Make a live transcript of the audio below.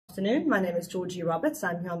Good afternoon. My name is Georgie Roberts.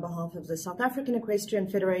 I'm here on behalf of the South African Equestrian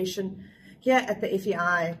Federation here at the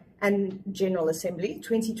FEI and General Assembly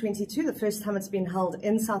 2022, the first time it's been held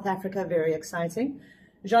in South Africa. Very exciting.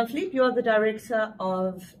 Jean-Philippe, you are the director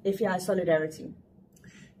of FEI Solidarity.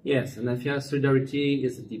 Yes, and FEI Solidarity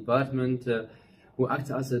is a department who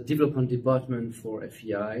acts as a development department for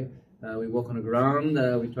FEI. We work on the ground,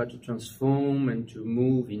 we try to transform and to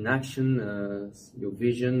move in action your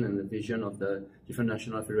vision and the vision of the different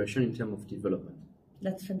national federations in terms of development.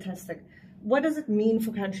 That's fantastic. What does it mean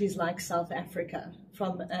for countries like South Africa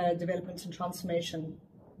from a development and transformation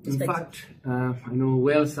perspective? In fact, I know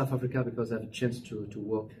well South Africa because I have a chance to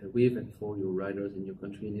work with and for your riders in your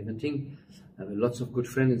country in eventing. I have lots of good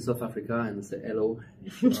friends in South Africa and say hello,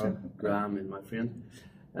 Graham and my friend.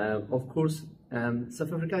 Of course,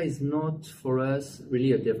 South Africa is not for us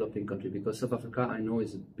really a developing country because South Africa, I know,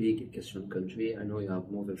 is a big equestrian country. I know you have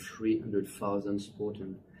more than 300,000 sport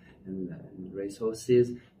and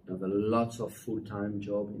racehorses. You have a lot of full-time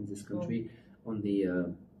job in this country on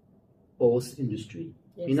the horse industry.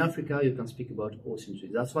 Yes. In Africa, you can speak about horse industry.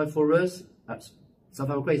 That's why for us, South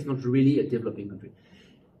Africa is not really a developing country.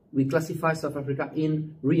 We classify South Africa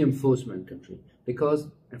in reinforcement country because,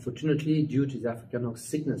 unfortunately, due to the African horse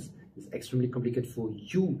sickness, it's extremely complicated for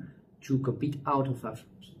you to compete out of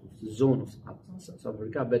the zone of South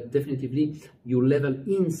Africa, but definitively your level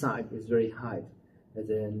inside is very high.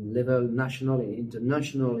 The level national and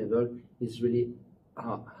international level is really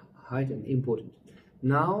high and important.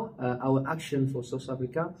 Now, our action for South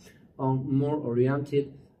Africa are more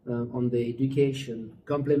oriented on the education,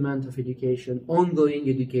 complement of education, ongoing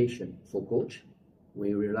education for coach.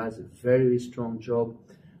 We realize a very strong job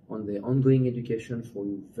on the ongoing education for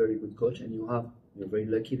a very good coach, and you're very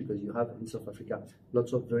lucky because you have in South Africa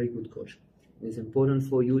lots of very good coach. And it's important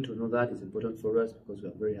for you to know that. It's important for us because we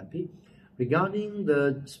are very happy. Regarding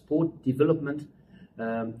the sport development,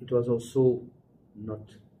 it was also not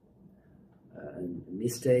a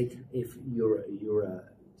mistake if your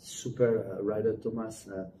super rider Thomas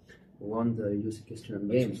won the Youth Equestrian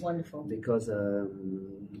Games. Wonderful. Because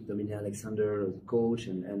Dominique Alexander, the coach,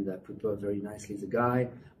 and prepared very nicely the guy.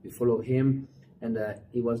 We follow him, and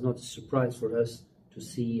it was not a surprise for us to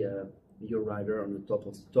see your rider on the top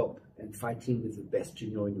of the top and fighting with the best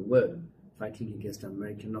junior in the world, fighting against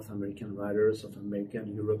American, North American riders, South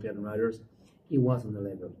American, European riders. He was on the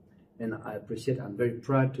level, and I appreciate. I'm very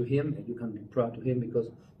proud to him, and you can be proud to him because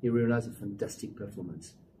he realized a fantastic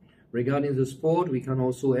performance. Regarding the sport, we can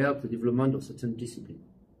also help the development of certain disciplines.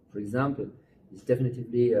 For example, it's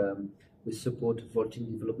definitely we support vaulting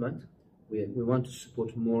development. We want to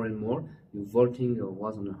support more and more. Vaulting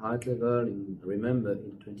was on a high level. Remember,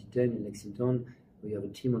 in 2010 in Lexington, we have a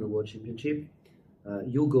team on the World Championship.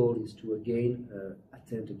 Your goal is to again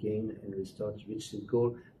attempt again and reach the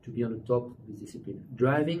goal to be on the top of this discipline.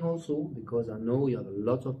 Driving also, because I know you have a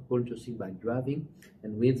lot of people interested by driving,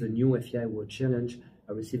 and with the new FEI World Challenge,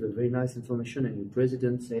 I received a very nice information, and the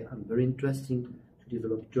president said, I'm very interested to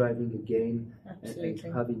develop driving again. Absolutely. And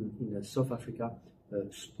to have in South Africa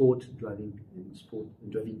sport driving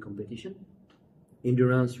competition.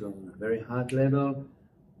 Endurance, you're on a very high level.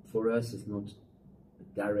 For us, it's not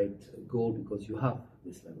a direct goal because you have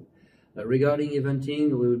this level. Regarding eventing,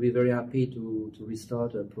 we will be very happy to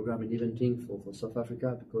restart a program in eventing for South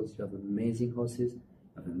Africa because you have amazing horses, you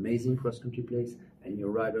have amazing cross-country place, and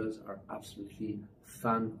your riders are absolutely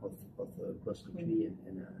fan of cross-country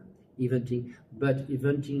and eventing. But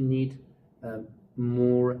eventing need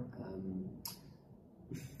more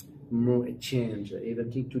change.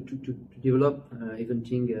 Eventing to develop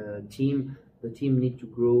eventing team. The team need to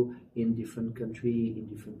grow in different country, in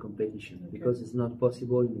different competition, because it's not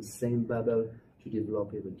possible in the same bubble to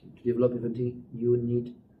develop eventing. To develop eventing, you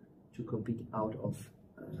need to compete out of.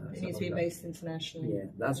 It needs to be based internationally. Yeah,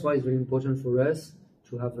 that's why it's very important for us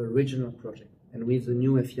to have a regional project. And with the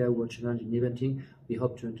new FEI World Challenge in eventing, we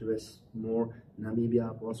hope to interest more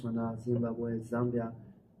Namibia, Botswana, Zimbabwe, Zambia,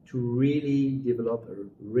 to really develop a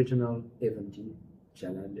regional eventing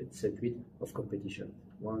challenge and circuit of competition.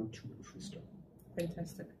 1, 2, 3 stars.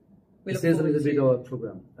 Fantastic. This is a little bit of a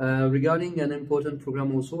program. Regarding an important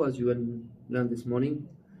program also, as you learned this morning,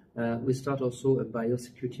 we start also a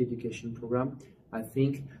biosecurity education program. I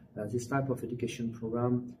think this type of education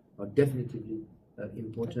program are definitely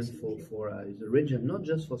important for the region, not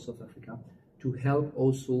just for South Africa, to help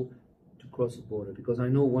also to cross the border. Because I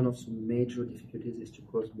know one of the major difficulties is to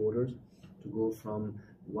cross borders, to go from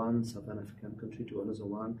one Southern African country to another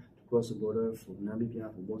one, to cross the border for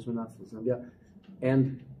Namibia, for Botswana, for Zambia.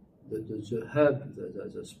 And the hub,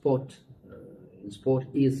 the sport in sport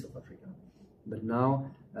is South Africa. But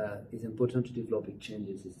now it's important to develop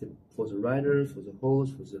exchanges. For the riders, for the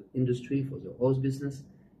host, for the industry, for the host business.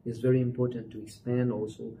 It's very important to expand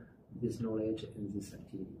also this knowledge and this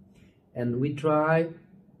activity. And we try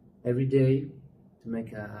every day to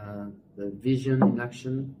make the vision in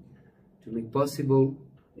action, to make possible.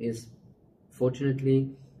 Is fortunately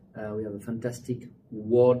we have a fantastic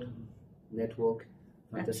world network,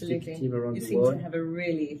 fantastic team around the world. You seem to have a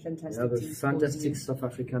really fantastic team. We have a fantastic South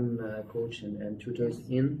African coach and tutors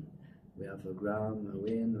in. We have Graham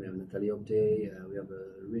Wynne, we have Nathalie Opte, we have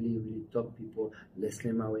really top people,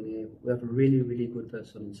 Leslie Mawene. We have a really good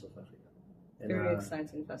person in South Africa. And, very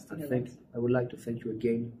exciting for us to hear that. I would like to thank you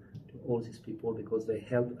again to all these people because they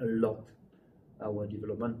help a lot our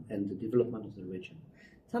development and the development of the region.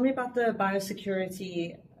 Tell me about the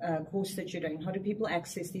biosecurity course that you're doing. How do people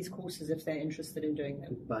access these courses if they're interested in doing them?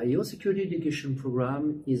 The biosecurity education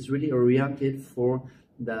program is really oriented for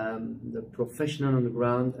the professional on the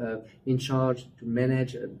ground in charge to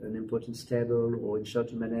manage an important stable or in charge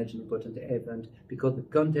to manage an important event, because the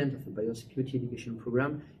content of the biosecurity education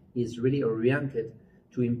program is really oriented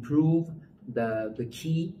to improve the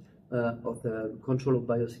key of the control of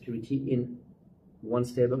biosecurity in one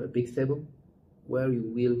stable, a big stable, where you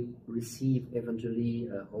will receive eventually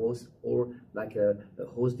a host or like a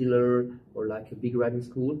host dealer or like a big riding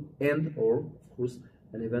school, and or of course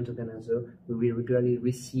an event organizer. We will regularly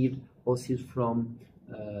receive hosts from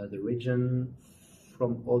the region,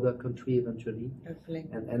 from other countries eventually. Hopefully.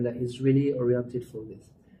 And that is really oriented for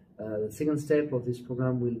this. The second step of this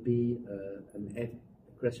program will be an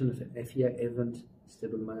creation of an FEI event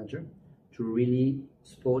stable manager to really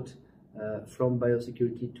support from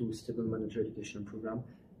biosecurity to stable manager education program,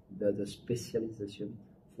 the specialization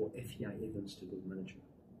for FEI event stable manager.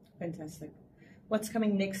 Fantastic. What's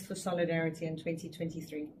coming next for Solidarity in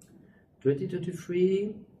 2023?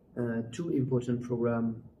 2023, two important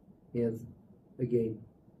programs is again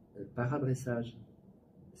a paradressage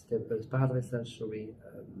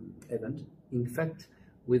event. In fact,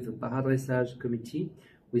 with the paradressage committee,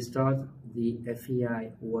 we start the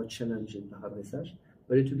FEI World Challenge in paradressage,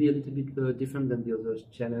 but it will be a little bit different than the other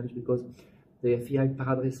challenge because the FEI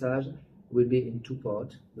paradressage will be in two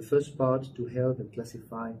parts. The first part to help and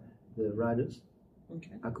classify the riders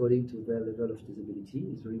according to their level of disability.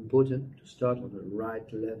 It's very important to start on the right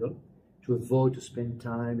level to avoid to spend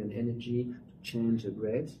time and energy to change the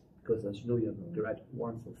grades, because as you know you have a grade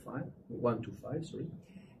 1 to 5,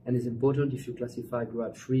 and it's important if you classify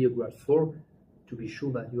grade 3 or grade 4 to be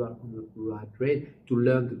sure that you are on the right grade, to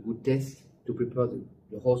learn the good test, to prepare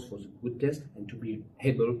the horse for the good test, and to be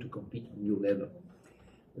able to compete on your level.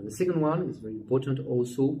 And the second one is very important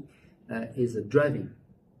also, is driving.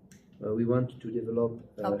 We want to develop.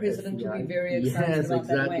 Our president will be very excited yes, about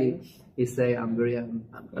exactly. that way. He say,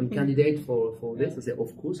 I'm candidate for this. I say,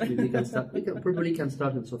 of course, we can start. We probably can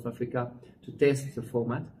start in South Africa to test the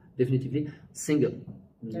format. Definitively single,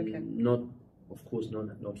 not of course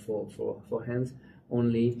not for hands.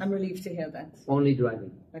 Only. I'm relieved to hear that. Only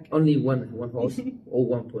driving. Only one horse or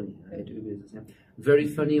one pony. Very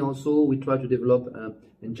funny also. We try to develop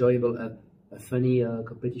enjoyable, a funny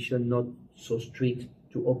competition, not so strict,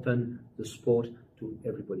 to open the sport to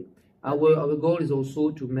everybody. Our goal is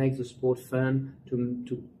also to make the sport fun,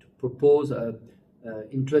 to propose a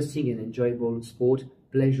interesting and enjoyable sport,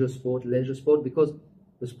 leisure sport, because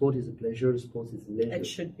the sport is a pleasure, the sport is a leisure. It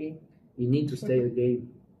should be. You need to stay a game.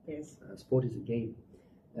 Yes. Sport is a game,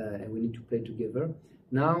 and we need to play together.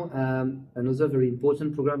 Now, another very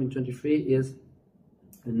important program in 23 is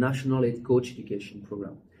a national head coach education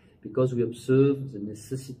program, because we observe the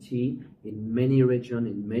necessity in many regions,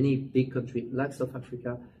 in many big countries like South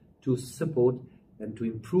Africa, to support and to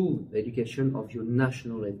improve the education of your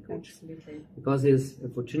national head coach. Absolutely. Because it's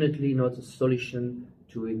unfortunately not a solution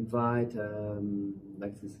to invite,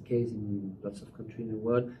 like this is the case in lots of countries in the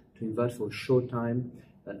world, to invite for a short time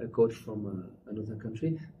a coach from another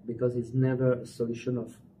country, because it's never a solution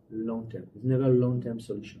of long term. It's never a long-term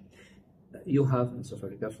solution. You have in South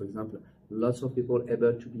Africa, for example, lots of people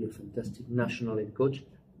able to be a fantastic national head coach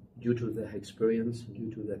due to their experience,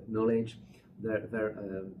 due to their knowledge, their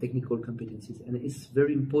technical competencies. And it's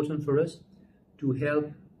very important for us to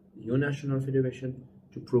help your national federation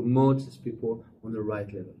to promote these people on the right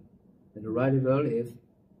level. And the right level is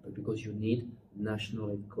because you need national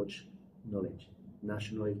head coach knowledge,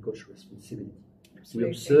 national head coach responsibility. Absolutely. We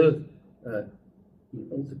observe in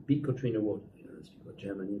all the big countries in the world,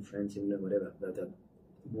 Germany, France, England, whatever, that are the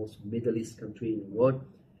most Middle East country in the world.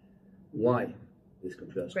 Why this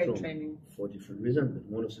country is strong? Training. For different reasons, but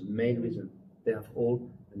one of the main reasons, they have all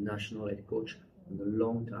a national head coach on the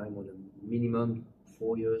long time, on the minimum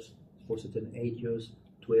 4 years, for certain 8 years,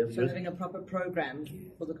 12 So years. having a proper program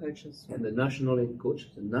for the coaches. And the national head coach,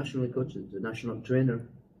 the national trainer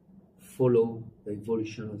follow the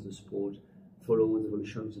evolution of the sport, follow the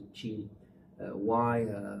evolution of the team. Why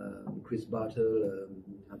Chris Bartle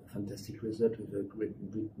had a fantastic result with a great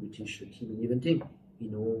British team in eventing.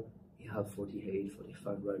 You know, he had 48,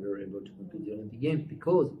 45 riders able to compete the Olympic Games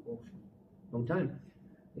because of long time.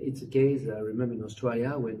 It's a case, I remember in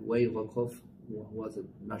Australia when Wade Rockcroft was a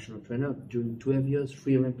national trainer during 12 years,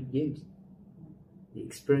 3 Olympic Games. The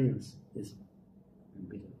experience is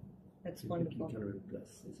unbeatable. That's wonderful. You can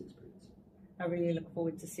replace this experience. I really look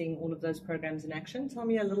forward to seeing all of those programs in action. Tell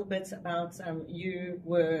me a little bit about, you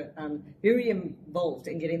were very involved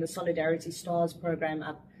in getting the Solidarity Stars program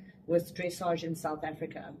up with dressage in South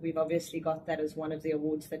Africa. We've obviously got that as one of the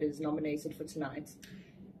awards that is nominated for tonight.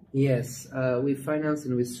 Yes, we finance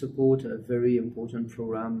and we support a very important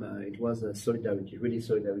program. It was a Solidarity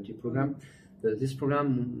program. This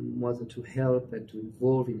program was to help and to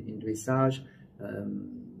involve in dressage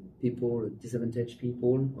people, disadvantaged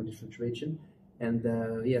people on different regions. And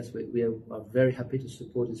yes, we are very happy to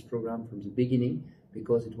support this program from the beginning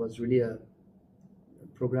because it was really a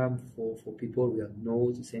program for people who have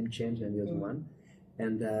known the same change and the other one.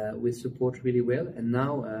 And we support really well. And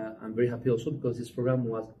now I'm very happy also because this program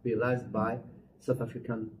was realized by South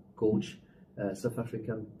African coach, South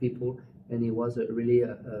African people, and it was really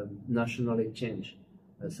a national exchange,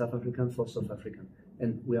 South African for South African.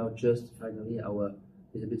 And we are just finally our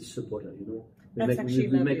little bit supporter, you know. We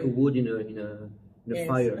make a wood in a Yes.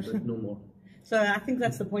 fire, but no more. So I think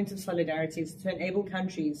that's the point of Solidarity, is to enable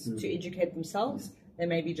countries to educate themselves. They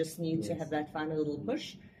maybe just need to have that final little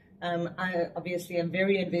push. I obviously am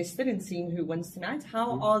very invested in seeing who wins tonight.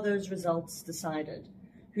 How are those results decided?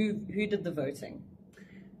 Who did the voting?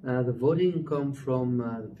 The voting comes from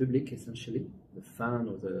the public, essentially, the fan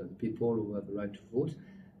or the people who have the right to vote,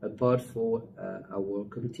 apart for our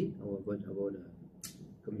committee, our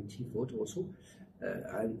committee vote also.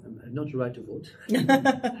 I'm not the right to vote,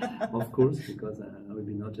 of course, because I will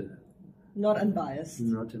be not unbiased.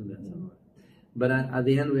 Not unbiased. But at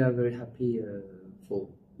the end, we are very happy for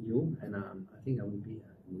you, and I think I will be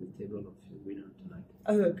in the table of the winner tonight.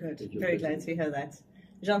 Oh, good. Very glad to hear that.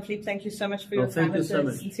 Jean-Philippe, thank you so much for your time. It's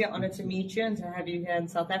a sincere honor to meet you and to have you here in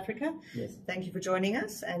South Africa. Yes. Thank you for joining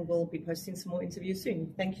us, and we'll be posting some more interviews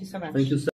soon. Thank you so much. Thank you so